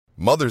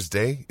Mother's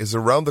Day is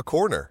around the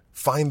corner.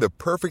 Find the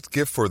perfect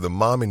gift for the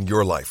mom in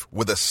your life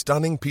with a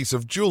stunning piece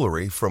of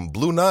jewelry from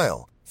Blue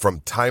Nile.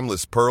 From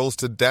timeless pearls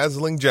to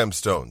dazzling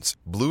gemstones,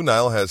 Blue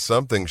Nile has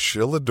something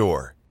she'll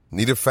adore.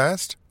 Need it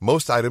fast?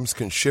 Most items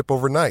can ship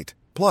overnight.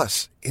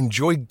 Plus,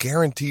 enjoy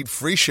guaranteed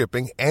free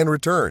shipping and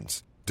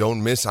returns.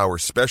 Don't miss our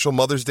special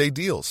Mother's Day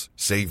deals.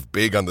 Save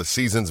big on the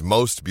season's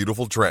most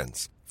beautiful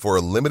trends. For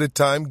a limited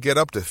time, get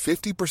up to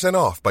 50%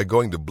 off by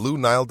going to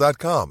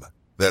BlueNile.com.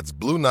 That's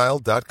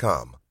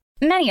BlueNile.com.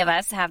 Many of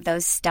us have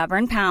those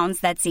stubborn pounds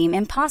that seem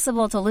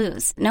impossible to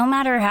lose, no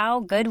matter how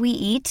good we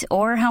eat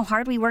or how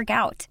hard we work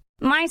out.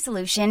 My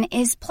solution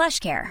is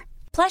PlushCare.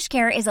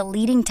 PlushCare is a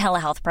leading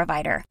telehealth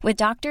provider with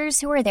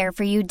doctors who are there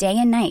for you day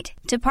and night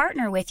to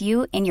partner with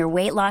you in your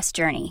weight loss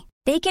journey.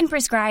 They can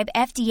prescribe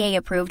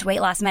FDA-approved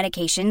weight loss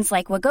medications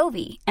like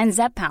Wegovy and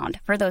Zepbound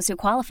for those who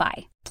qualify.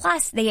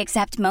 Plus, they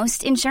accept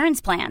most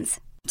insurance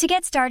plans. To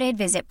get started,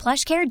 visit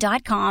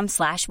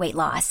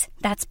plushcare.com/weightloss.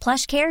 That's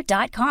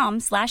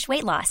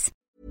plushcare.com/weightloss.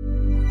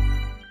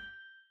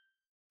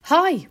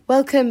 Hi,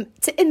 welcome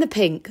to In the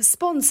Pink,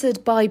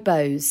 sponsored by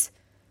Bose.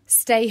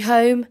 Stay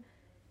home,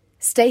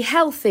 stay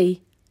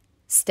healthy,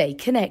 stay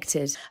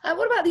connected.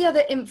 What about the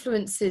other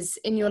influences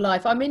in your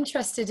life? I'm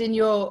interested in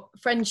your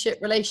friendship,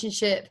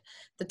 relationship,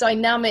 the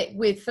dynamic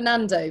with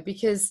Fernando,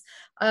 because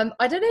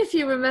I don't know if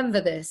you remember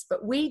this,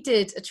 but we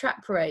did a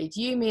track parade,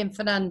 you, me and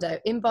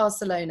Fernando, in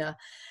Barcelona.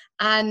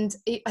 And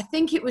I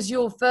think it was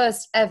your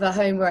first ever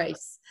home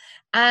race.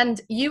 And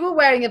you were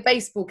wearing a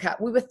baseball cap.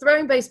 We were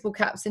throwing baseball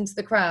caps into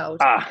the crowd.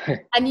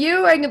 And you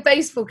were wearing a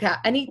baseball cap.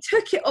 And he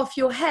took it off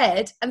your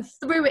head and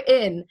threw it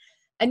in.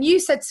 And you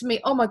said to me,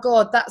 oh my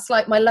God, that's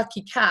like my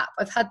lucky cap.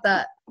 I've had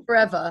that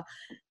forever.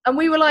 And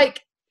we were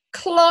like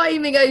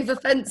climbing over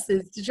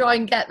fences to try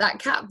and get that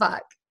cap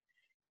back.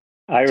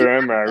 I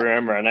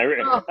remember. And I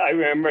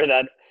remember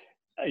that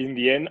in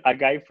the end, a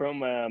guy from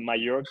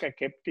Mallorca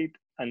kept it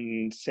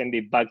and sent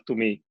it back to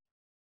me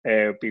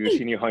because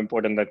he knew how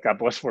important that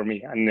cap was for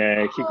me. And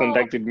he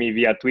contacted me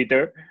via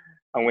Twitter,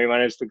 and we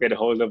managed to get a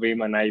hold of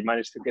him, and I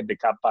managed to get the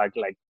cap back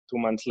like 2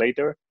 months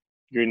later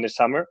during the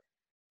summer.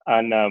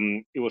 And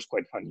it was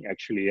quite funny,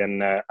 actually.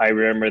 And I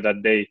remember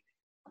that day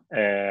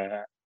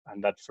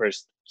and that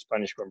first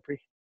Spanish Grand Prix.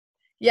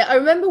 Yeah, I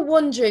remember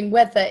wondering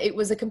whether it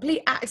was a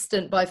complete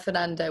accident by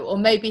Fernando, or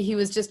maybe he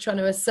was just trying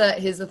to assert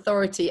his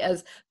authority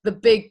as the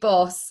big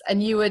boss,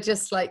 and you were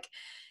just like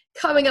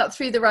coming up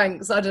through the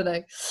ranks. I don't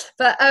know.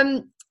 But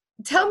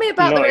tell me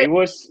about it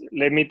was,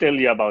 let me tell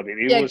you about it.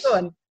 It was, go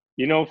on.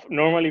 You know,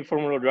 normally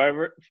Formula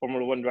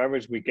 1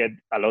 drivers, we get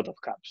a lot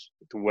of caps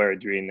to wear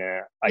during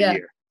a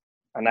year.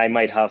 And I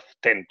might have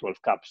 10,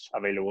 12 caps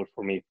available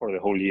for me for the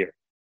whole year.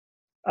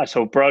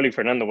 So probably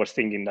Fernando was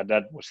thinking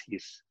that was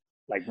his,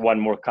 like, one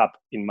more cap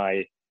in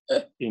my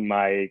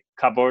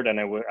cupboard, and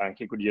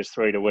he could just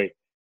throw it away.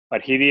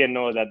 But he didn't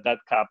know that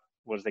cap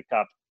was the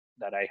cap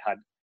that I had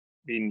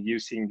been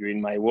using during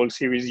my World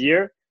Series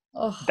year.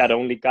 That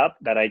only cap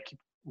that I keep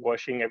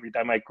washing every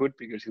time I could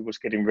because it was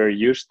getting very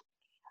used.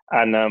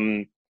 And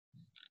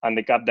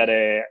the cap that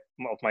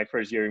of my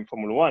first year in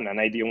Formula 1,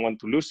 and I didn't want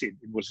to lose it.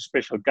 It was a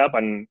special cap,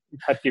 and it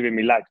had given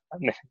me luck.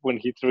 And when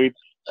he threw it,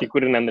 he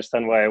couldn't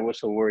understand why I was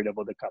so worried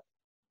about the cap.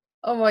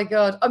 Oh my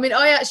God. I mean,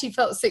 I actually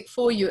felt sick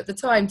for you at the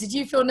time. Did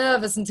you feel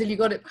nervous until you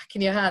got it back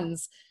in your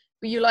hands?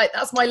 Were you like,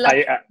 that's my luck?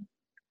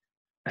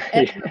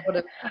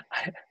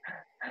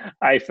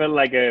 I felt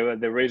like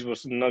the race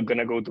was not going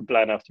to go to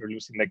plan after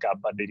losing the cap,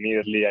 but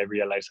immediately I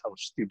realized how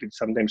stupid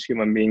sometimes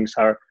human beings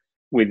are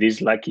with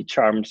these lucky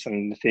charms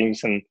and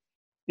things, and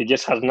it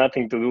just has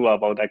nothing to do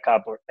about a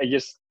cap.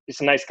 It's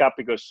a nice cap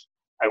because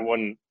I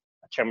won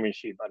a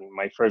championship and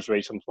my first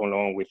race on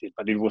Formula 1 with it,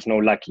 but it was no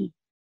lucky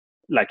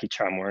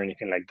charm or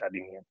anything like that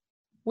in here.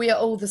 We are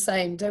all the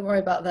same. Don't worry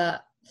about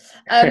that.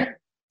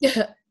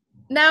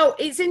 Now,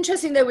 it's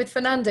interesting, though, with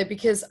Fernando,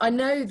 because I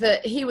know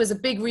that he was a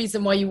big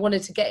reason why you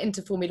wanted to get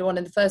into Formula 1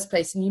 in the first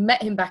place, and you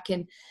met him back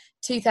in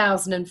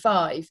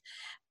 2005.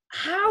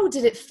 How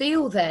did it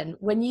feel then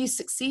when you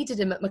succeeded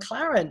him at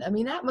McLaren? I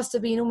mean, that must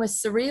have been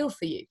almost surreal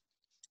for you.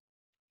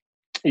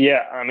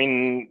 Yeah, I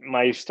mean,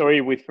 my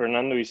story with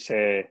Fernando is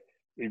it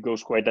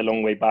goes quite a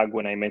long way back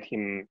when I met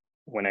him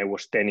when I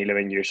was 10,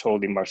 11 years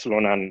old in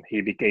Barcelona, and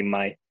he became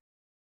my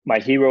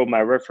hero,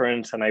 my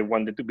reference, and I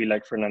wanted to be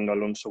like Fernando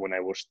Alonso when I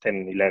was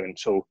 10, 11.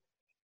 So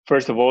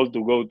first of all,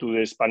 to go to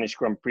the Spanish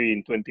Grand Prix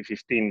in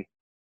 2015,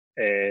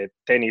 10,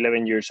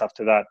 11 years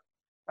after that,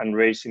 and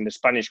race in the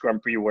Spanish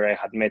Grand Prix where I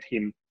had met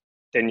him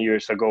 10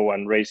 years ago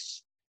and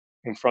race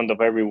in front of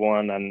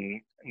everyone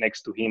and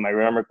next to him. I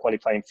remember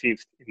qualifying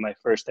 5th in my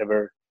first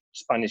ever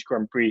Spanish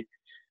Grand Prix.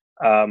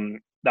 That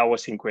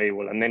was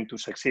incredible. And then to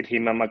succeed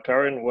him at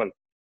McLaren, well,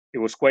 it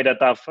was quite a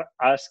tough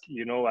ask,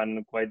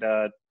 and quite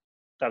a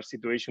tough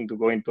situation to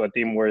go into a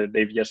team where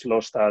they've just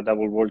lost a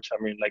double world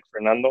champion like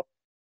Fernando.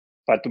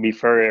 But to be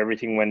fair,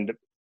 everything went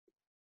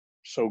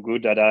so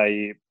good that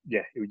it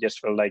just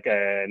felt like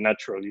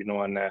natural,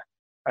 and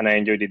I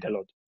enjoyed it a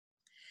lot.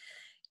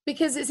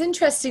 Because it's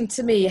interesting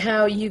to me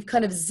how you've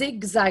kind of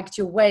zigzagged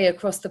your way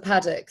across the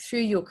paddock through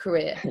your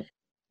career.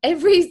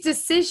 Every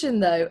decision,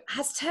 though,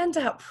 has turned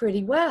out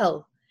pretty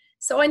well.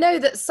 So I know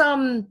that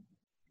some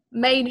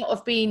may not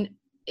have been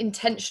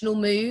intentional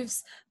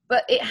moves,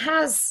 but it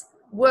has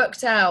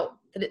worked out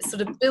that it's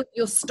sort of built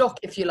your stock,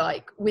 if you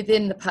like,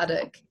 within the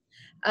paddock.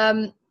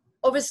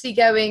 Obviously,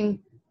 going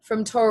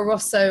from Toro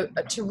Rosso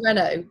to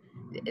Renault,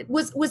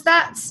 was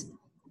that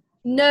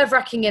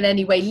nerve-wracking in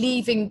any way,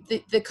 leaving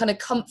the kind of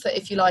comfort,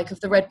 if you like, of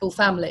the Red Bull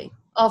family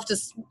after,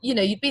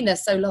 you'd been there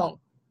so long?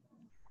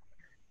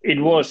 It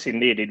was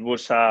indeed. It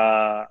was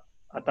a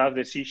tough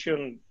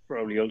decision,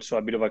 probably also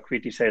a bit of a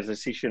criticized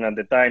decision at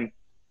the time.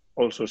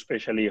 Also,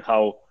 especially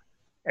how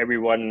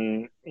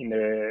everyone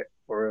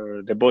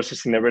or the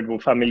bosses in the Red Bull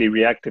family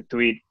reacted to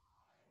it.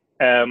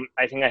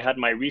 I think I had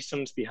my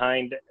reasons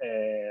behind.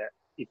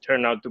 It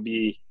turned out to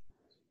be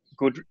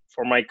good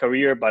for my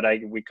career, but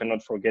we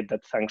cannot forget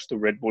that thanks to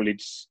Red Bull,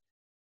 it's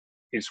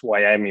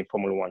why I'm in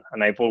Formula One.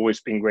 And I've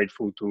always been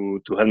grateful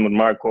to Helmut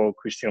Marko,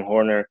 Christian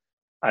Horner,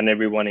 and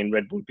everyone in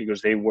Red Bull,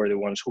 because they were the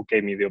ones who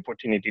gave me the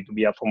opportunity to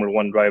be a Formula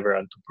One driver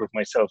and to prove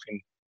myself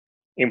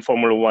in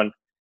Formula One.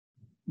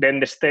 Then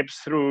the steps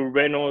through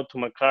Renault to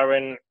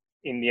McLaren,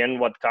 in the end,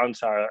 what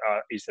counts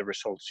is the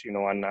results,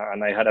 and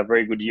I had a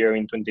very good year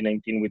in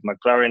 2019 with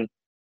McLaren.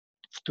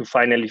 To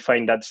finally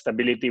find that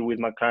stability with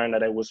McLaren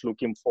that I was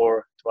looking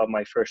for, to have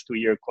my first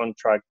 2-year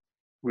contract,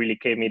 really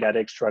gave me that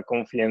extra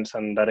confidence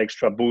and that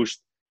extra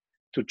boost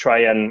to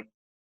try and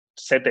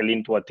settle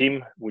into a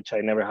team, which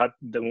I never had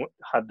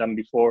done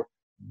before.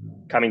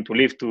 Coming to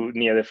live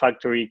near the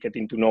factory,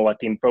 getting to know a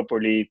team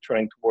properly,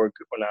 trying to work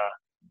on a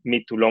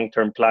mid to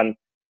long-term plan.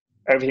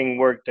 Everything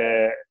worked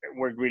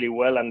really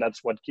well, and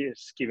that's what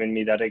has given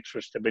me that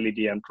extra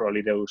stability and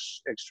probably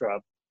those extra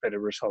better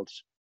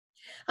results.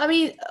 I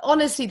mean,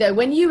 honestly, though,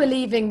 when you were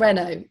leaving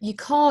Renault, you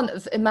can't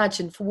have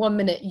imagined for 1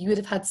 minute you would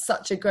have had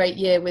such a great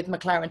year with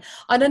McLaren.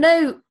 And I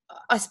know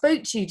I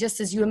spoke to you just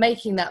as you were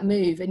making that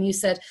move, and you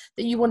said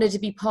that you wanted to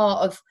be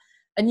part of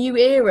a new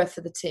era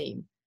for the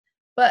team.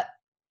 But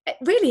it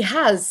really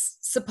has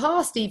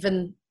surpassed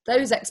even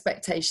those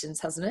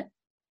expectations, hasn't it?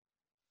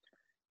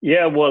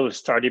 Yeah, well,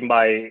 starting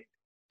by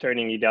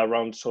turning it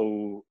around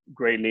so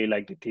greatly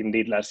like the team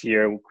did last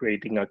year,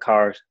 creating a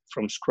car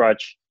from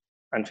scratch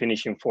and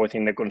finishing fourth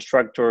in the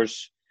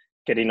constructors,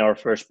 getting our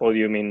first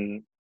podium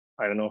in,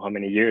 I don't know how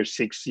many years,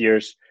 6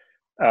 years.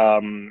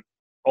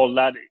 All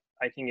that,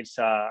 I think it's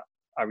a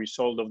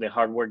result of the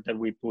hard work that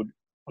we put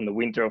on the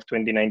winter of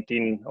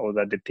 2019, or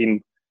that the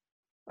team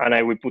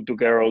and we put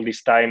together all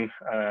this time,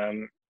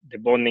 the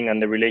bonding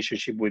and the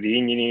relationship with the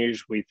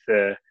engineers, with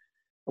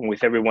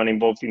everyone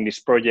involved in this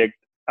project.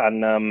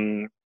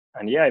 And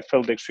yeah, I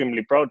felt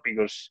extremely proud,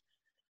 because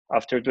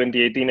after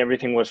 2018,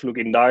 everything was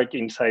looking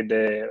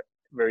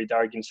very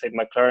dark inside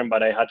McLaren,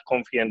 but I had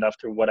confidence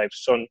after what I've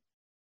seen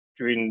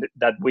during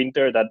that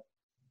winter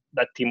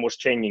that team was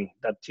changing,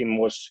 that team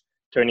was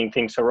turning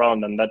things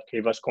around, and that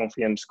gave us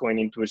confidence going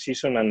into a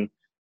season, and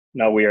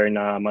now we are in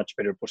a much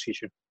better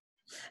position.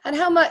 And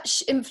how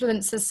much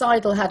influence has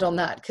Seidl had on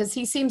that? Because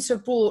he seems to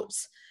have brought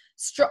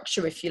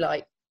structure, if you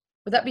like.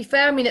 Would that be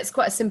fair? I mean, it's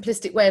quite a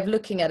simplistic way of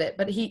looking at it,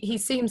 but he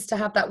seems to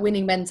have that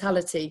winning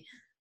mentality.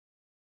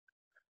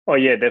 Oh,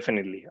 yeah,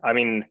 definitely. I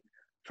mean,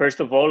 first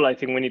of all, I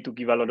think we need to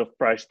give a lot of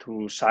praise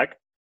to Zak,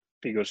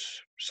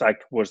 because Zak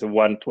was the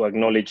one to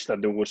acknowledge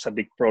that there was a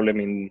big problem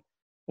in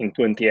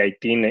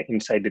 2018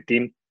 inside the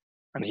team.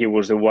 And he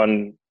was the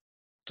one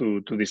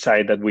to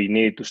decide that we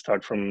needed to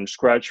start from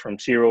scratch, from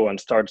zero, and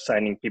start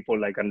signing people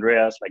like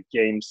Andreas, like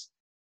James,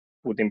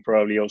 putting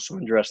probably also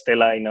Andrea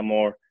Stella in a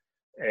more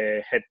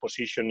head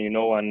position,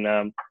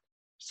 and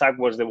Zak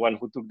was the one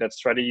who took that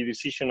strategy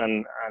decision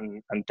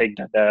and take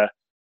that,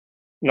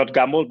 not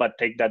gamble, but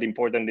take that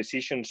important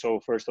decision. So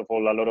first of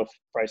all, a lot of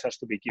praise has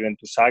to be given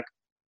to Zak.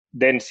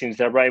 Then since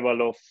the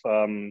arrival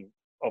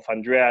of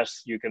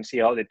Andreas, you can see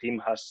how the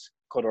team has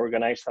got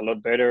organized a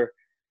lot better.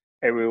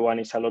 Everyone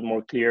is a lot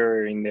more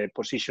clear in the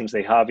positions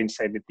they have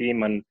inside the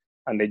team and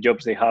the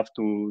jobs they have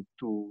to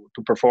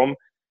perform.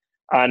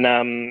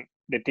 And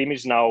the team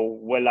is now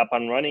well up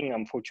and running.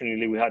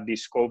 Unfortunately, we had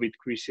this COVID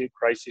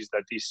crisis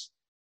that is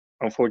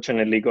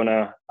unfortunately going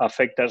to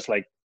affect us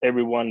like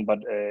everyone, but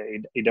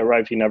it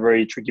arrived in a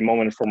very tricky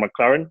moment for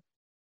McLaren.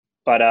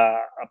 But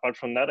apart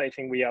from that, I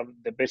think we have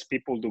the best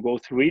people to go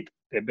through it,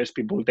 the best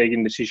people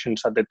taking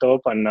decisions at the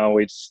top, and now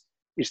it's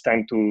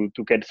time to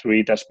get through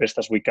it as best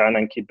as we can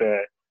and keep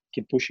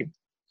pushing.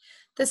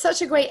 There's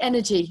such a great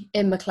energy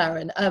in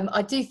McLaren.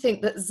 I do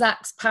think that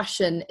Zak's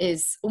passion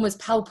is almost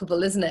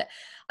palpable, isn't it?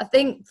 I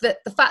think that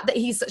the fact that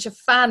he's such a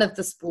fan of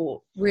the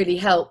sport really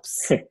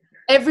helps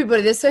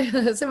everybody. There's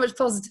so much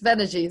positive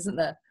energy, isn't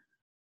there?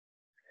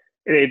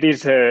 It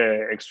is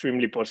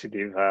extremely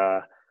positive.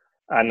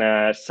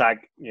 And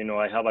Zak,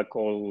 I have a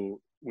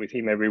call with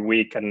him every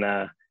week,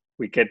 and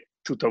we get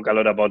to talk a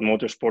lot about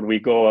motorsport. We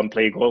go and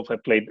play golf. I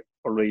played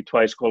already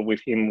twice golf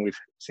with him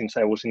since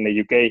I was in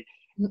the UK.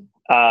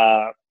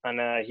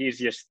 And he's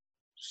just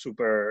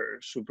super,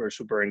 super,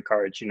 super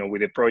encouraged,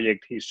 with the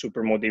project. He's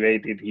super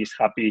motivated. He's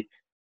happy.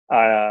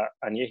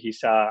 And yeah,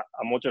 he's a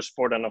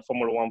motorsport and a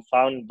Formula One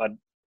fan, but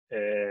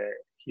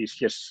he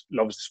just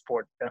loves the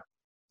sport. Yeah.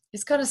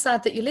 It's kind of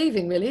sad that you're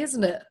leaving, really,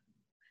 isn't it?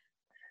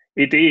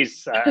 It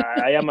is.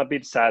 I am a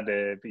bit sad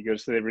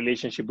because the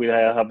relationship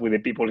I have with the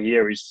people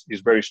here is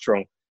very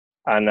strong,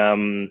 and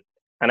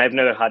I've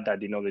never had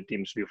that in other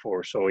teams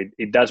before. So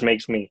it does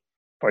makes me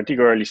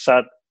particularly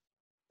sad.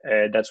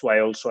 That's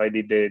why also I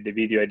did the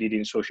video I did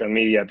in social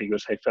media,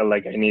 because I felt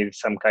like I needed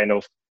some kind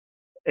of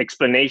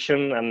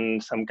explanation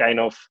and some kind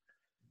of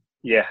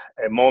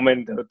a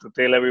moment to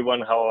tell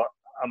everyone how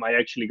am I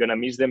actually gonna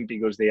miss them,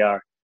 because they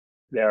are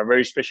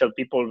very special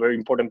people, very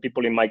important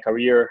people in my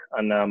career,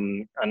 and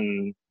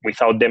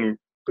without them,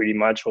 pretty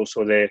much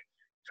also the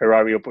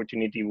Ferrari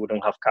opportunity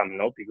wouldn't have come,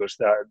 no? Because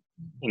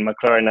in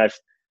McLaren,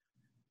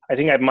 I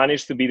think I've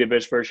managed to be the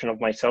best version of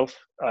myself,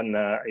 and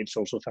it's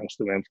also thanks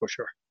to them for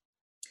sure.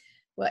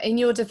 Well, in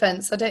your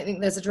defense, I don't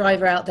think there's a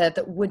driver out there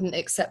that wouldn't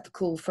accept the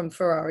call from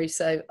Ferrari.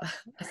 So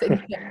I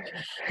think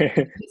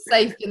it's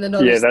safe in the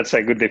knowledge. Yeah, that's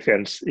a good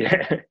defense.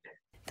 Yeah.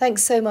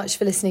 Thanks so much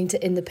for listening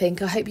to In the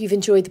Pink. I hope you've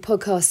enjoyed the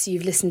podcast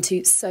you've listened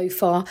to so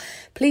far.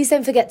 Please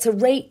don't forget to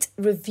rate,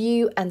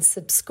 review and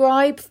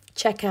subscribe.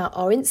 Check out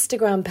our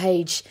Instagram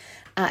page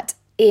at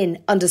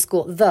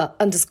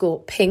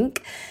in_the_pink.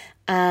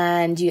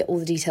 And you get all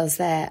the details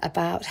there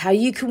about how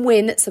you can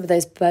win some of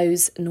those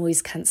Bose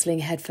noise-cancelling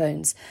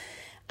headphones.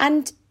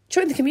 And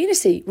join the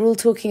community. We're all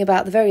talking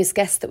about the various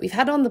guests that we've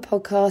had on the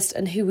podcast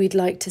and who we'd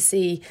like to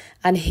see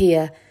and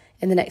hear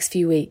in the next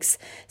few weeks.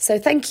 So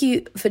thank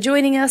you for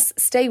joining us.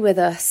 Stay with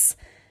us.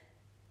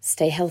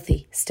 Stay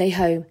healthy, stay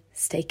home,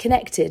 stay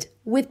connected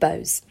with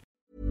Bose.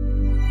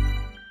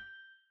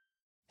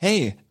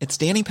 Hey, it's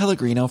Danny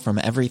Pellegrino from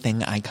Everything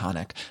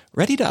Iconic.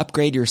 Ready to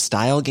upgrade your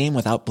style game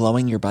without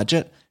blowing your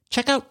budget?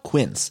 Check out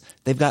Quince.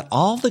 They've got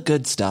all the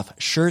good stuff,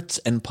 shirts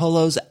and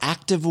polos,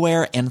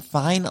 activewear, and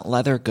fine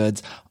leather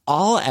goods,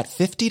 all at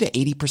 50 to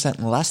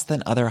 80% less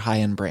than other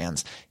high-end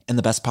brands. And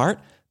the best part?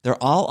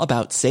 They're all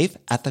about safe,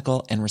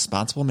 ethical, and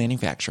responsible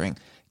manufacturing.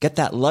 Get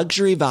that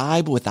luxury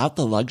vibe without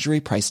the luxury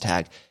price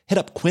tag. Hit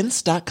up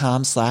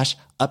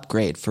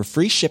quince.com/upgrade for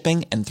free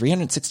shipping and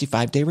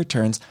 365-day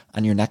returns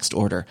on your next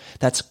order.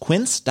 That's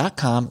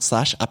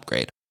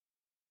quince.com/upgrade.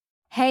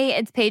 Hey,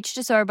 it's Paige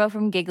DeSorbo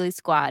from Giggly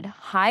Squad.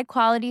 High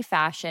quality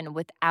fashion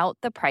without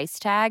the price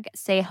tag.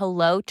 Say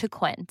hello to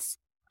Quince.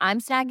 I'm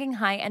snagging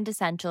high-end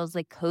essentials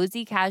like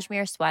cozy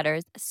cashmere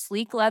sweaters,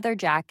 sleek leather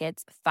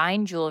jackets,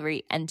 fine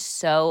jewelry, and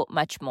so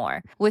much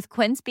more. With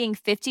Quince being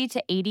 50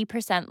 to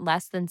 80%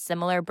 less than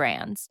similar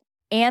brands.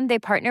 And they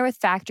partner with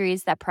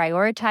factories that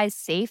prioritize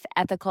safe,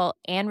 ethical,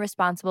 and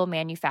responsible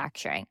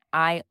manufacturing.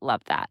 I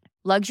love that.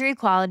 Luxury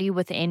quality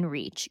within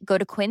reach. Go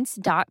to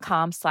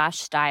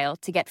quince.com/style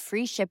to get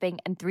free shipping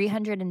and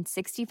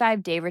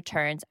 365-day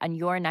returns on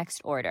your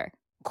next order.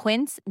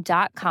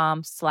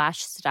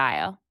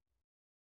 Quince.com/style.